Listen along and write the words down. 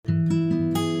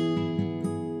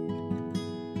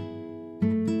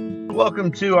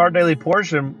Welcome to Our Daily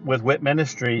Portion with WIT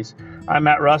Ministries. I'm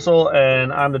Matt Russell,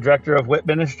 and I'm the director of WIT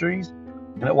Ministries.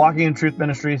 And at Walking in Truth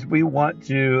Ministries, we want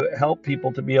to help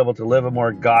people to be able to live a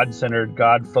more God-centered,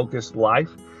 God-focused life,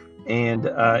 and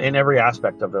in every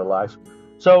aspect of their life.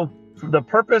 So the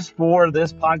purpose for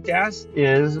this podcast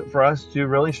is for us to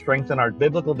really strengthen our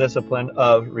biblical discipline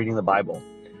of reading the Bible.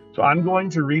 So I'm going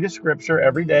to read a scripture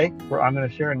every day where I'm going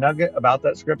to share a nugget about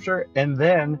that scripture, and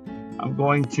then I'm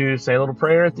going to say a little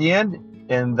prayer at the end,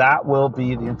 and that will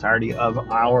be the entirety of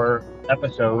our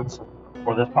episodes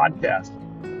for this podcast.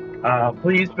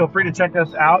 Please feel free to check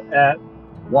us out at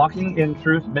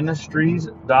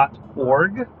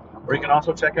walkingintruthministries.org, or you can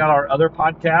also check out our other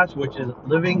podcast, which is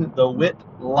Living the WIT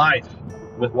Life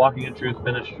with Walking in Truth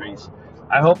Ministries.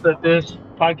 I hope that this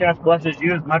podcast blesses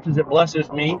you as much as it blesses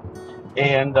me.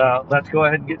 And let's go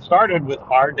ahead and get started with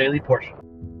our daily portion.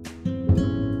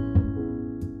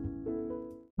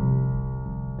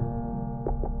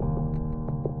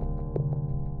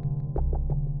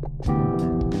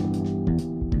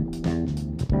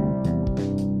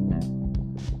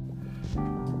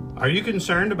 Are you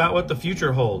concerned about what the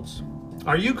future holds?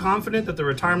 Are you confident that the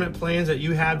retirement plans that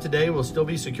you have today will still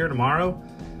be secure tomorrow?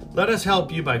 Let us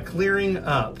help you by clearing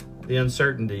up the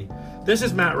uncertainty. This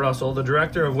is Matt Russell, the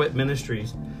director of WIT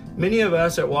Ministries. Many of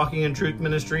us at Walking in Truth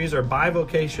Ministries are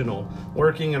bivocational,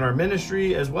 working in our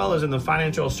ministry as well as in the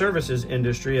financial services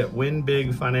industry at Win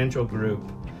Big Financial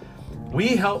Group. We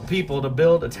help people to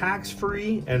build a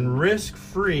tax-free and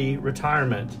risk-free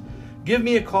retirement. Give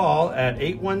me a call at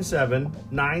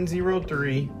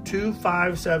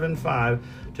 817-903-2575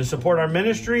 to support our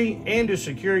ministry and to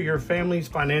secure your family's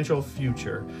financial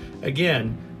future.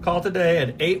 Again, call today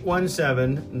at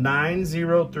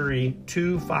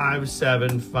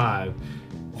 817-903-2575.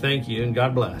 Thank you and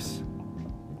God bless.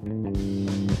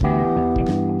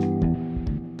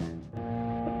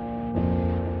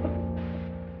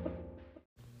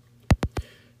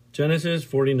 Genesis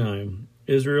 49.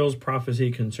 Israel's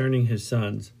prophecy concerning his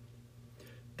sons.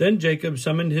 Then Jacob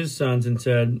summoned his sons and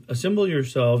said, "Assemble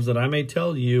yourselves, that I may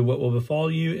tell you what will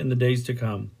befall you in the days to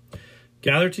come.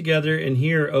 Gather together and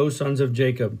hear, O sons of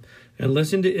Jacob, and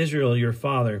listen to Israel your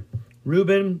father.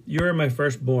 Reuben, you are my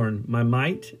firstborn, my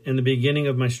might, and the beginning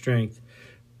of my strength,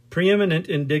 preeminent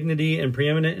in dignity and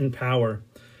preeminent in power.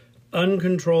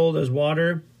 Uncontrolled as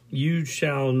water, you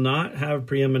shall not have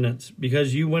preeminence,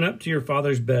 because you went up to your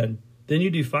father's bed. Then you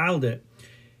defiled it.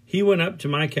 He went up to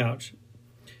my couch.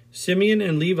 Simeon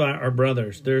and Levi are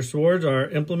brothers. Their swords are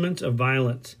implements of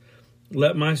violence.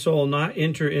 Let my soul not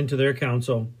enter into their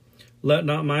counsel. Let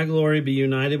not my glory be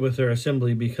united with their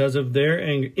assembly, because of their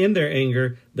anger. In their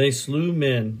anger they slew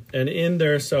men, and in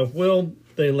their self-will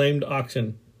they lamed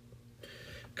oxen.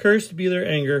 Cursed be their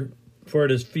anger, for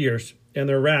it is fierce, and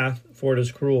their wrath, for it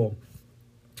is cruel.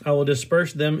 I will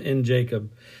disperse them in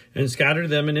Jacob, and scatter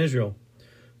them in Israel.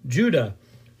 Judah,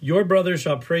 your brothers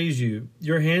shall praise you.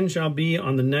 Your hand shall be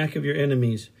on the neck of your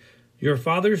enemies. Your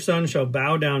father's son shall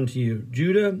bow down to you.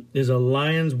 Judah is a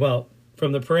lion's whelp.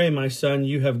 From the prey, my son,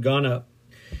 you have gone up.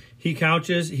 He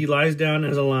couches, he lies down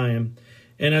as a lion.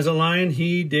 And as a lion,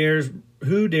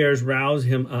 who dares rouse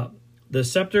him up? The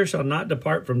scepter shall not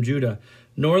depart from Judah,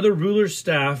 nor the ruler's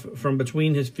staff from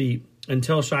between his feet,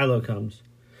 until Shiloh comes.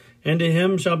 And to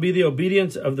him shall be the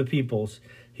obedience of the peoples.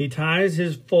 He ties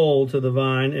his foal to the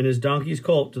vine, and his donkey's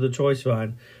colt to the choice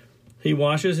vine. He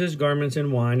washes his garments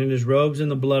in wine, and his robes in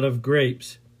the blood of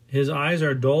grapes. His eyes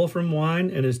are dull from wine,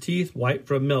 and his teeth white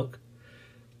from milk.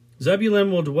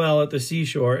 Zebulun will dwell at the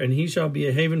seashore, and he shall be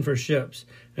a haven for ships,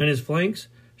 and his flanks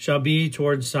shall be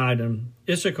towards Sidon.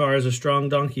 Issachar is a strong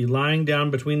donkey, lying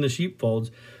down between the sheepfolds.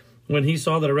 When he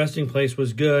saw that a resting place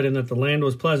was good, and that the land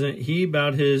was pleasant, he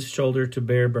bowed his shoulder to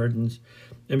bear burdens,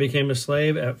 and became a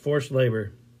slave at forced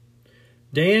labor.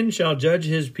 Dan shall judge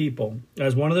his people.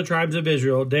 As one of the tribes of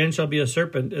Israel, Dan shall be a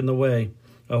serpent in the way,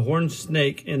 a horned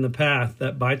snake in the path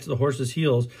that bites the horse's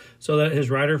heels, so that his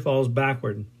rider falls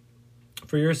backward.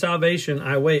 For your salvation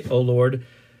I wait, O Lord.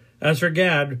 As for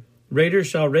Gad, raiders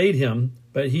shall raid him,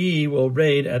 but he will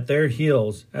raid at their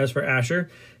heels. As for Asher,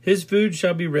 his food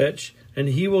shall be rich, and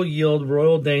he will yield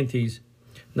royal dainties.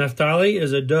 Naphtali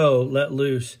is a doe let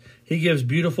loose. He gives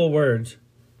beautiful words.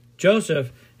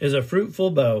 Joseph is a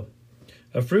fruitful bow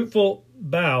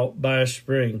by a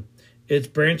spring. Its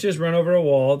branches run over a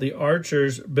wall. The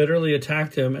archers bitterly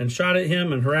attacked him and shot at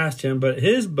him and harassed him, but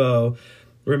his bow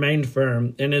remained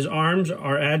firm, and his arms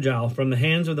are agile from the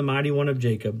hands of the mighty one of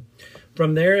Jacob.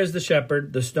 From there is the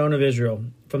shepherd, the stone of Israel,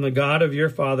 from the God of your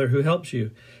father who helps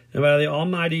you, and by the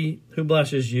Almighty who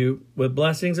blesses you with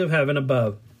blessings of heaven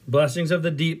above, blessings of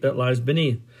the deep that lies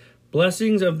beneath,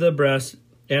 blessings of the breast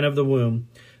and of the womb.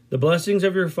 The blessings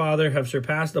of your father have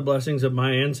surpassed the blessings of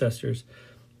my ancestors,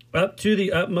 up to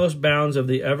the utmost bounds of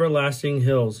the everlasting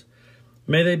hills.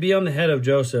 May they be on the head of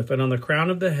Joseph, and on the crown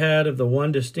of the head of the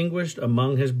one distinguished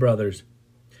among his brothers.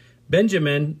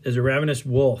 Benjamin is a ravenous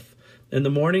wolf. In the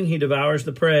morning he devours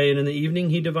the prey, and in the evening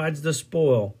he divides the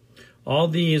spoil. All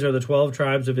these are the 12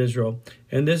 tribes of Israel,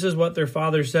 and this is what their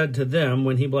father said to them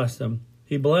when he blessed them.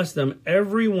 He blessed them,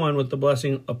 every one with the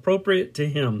blessing appropriate to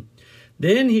him.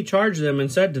 Then he charged them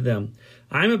and said to them,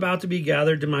 I am about to be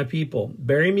gathered to my people.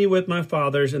 Bury me with my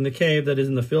fathers in the cave that is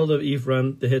in the field of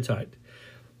Ephron the Hittite,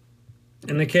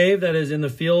 in the cave that is in the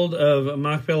field of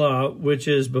Machpelah, which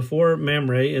is before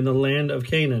Mamre in the land of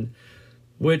Canaan,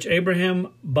 which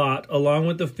Abraham bought along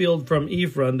with the field from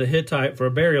Ephron the Hittite for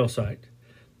a burial site.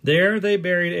 There they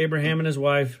buried Abraham and his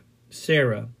wife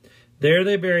Sarah. There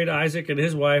they buried Isaac and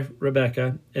his wife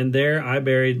Rebekah, and there I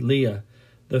buried Leah.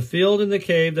 The field and the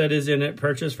cave that is in it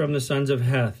purchased from the sons of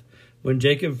Heth. When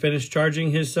Jacob finished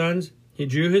charging his sons, he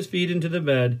drew his feet into the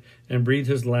bed and breathed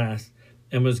his last,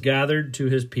 and was gathered to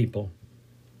his people.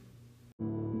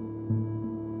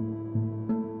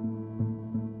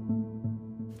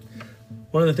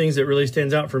 One of the things that really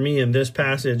stands out for me in this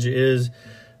passage is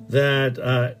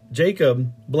that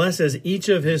Jacob blesses each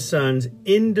of his sons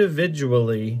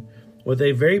individually with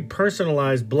a very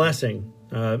personalized blessing.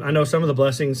 I know some of the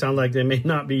blessings sound like they may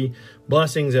not be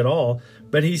blessings at all,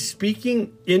 but he's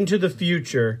speaking into the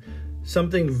future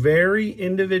something very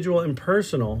individual and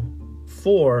personal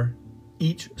for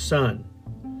each son.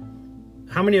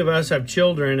 How many of us have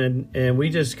children and we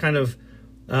just kind of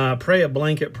pray a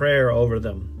blanket prayer over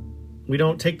them? We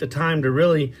don't take the time to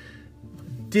really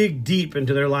dig deep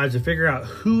into their lives to figure out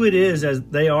who it is as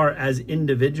they are as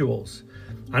individuals.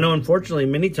 I know, unfortunately,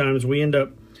 many times we end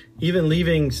up even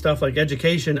leaving stuff like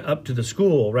education up to the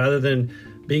school rather than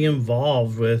being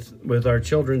involved with our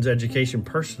children's education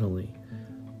personally.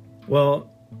 Well,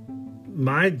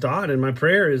 my thought and my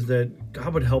prayer is that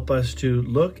God would help us to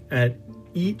look at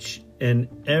each and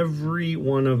every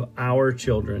one of our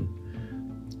children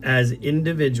as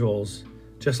individuals,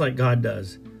 just like God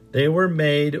does. They were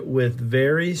made with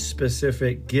very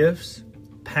specific gifts,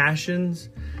 passions,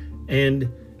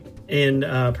 and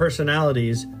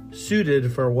personalities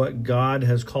suited for what God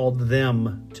has called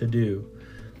them to do.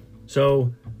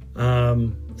 So,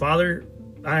 Father,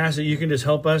 I ask that you can just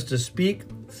help us to speak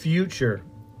future,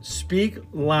 speak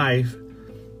life,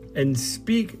 and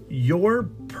speak your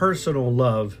personal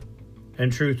love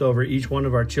and truth over each one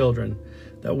of our children,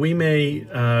 that we may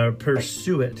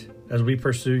pursue it as we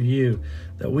pursue you,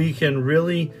 that we can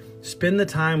really spend the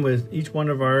time with each one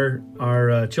of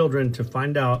our children to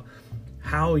find out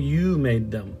how you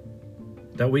made them,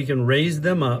 that we can raise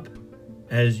them up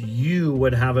as you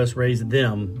would have us raise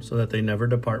them so that they never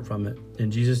depart from it. In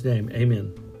Jesus' name,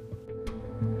 amen.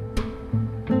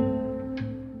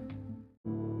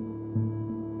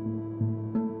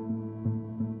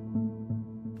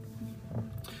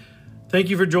 Thank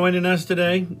you for joining us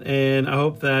today, and I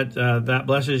hope that that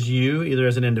blesses you either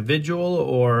as an individual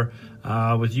or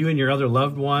with you and your other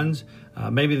loved ones.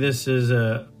 Maybe this is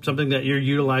something that you're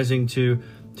utilizing to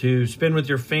spend with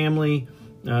your family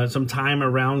some time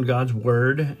around God's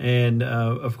Word, and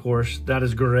of course, that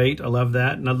is great. I love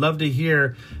that, and I'd love to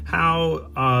hear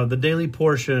how the Daily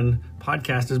Portion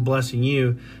podcast is blessing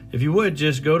you. If you would,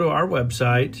 just go to our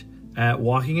website at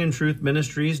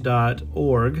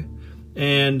walkingintruthministries.org.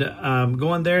 And go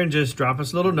on there and just drop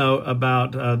us a little note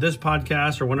about this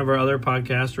podcast or one of our other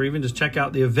podcasts, or even just check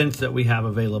out the events that we have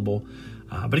available.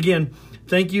 But again,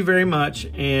 thank you very much,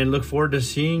 and look forward to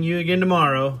seeing you again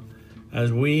tomorrow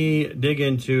as we dig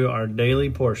into our daily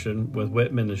portion with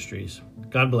WIT Ministries.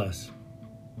 God bless.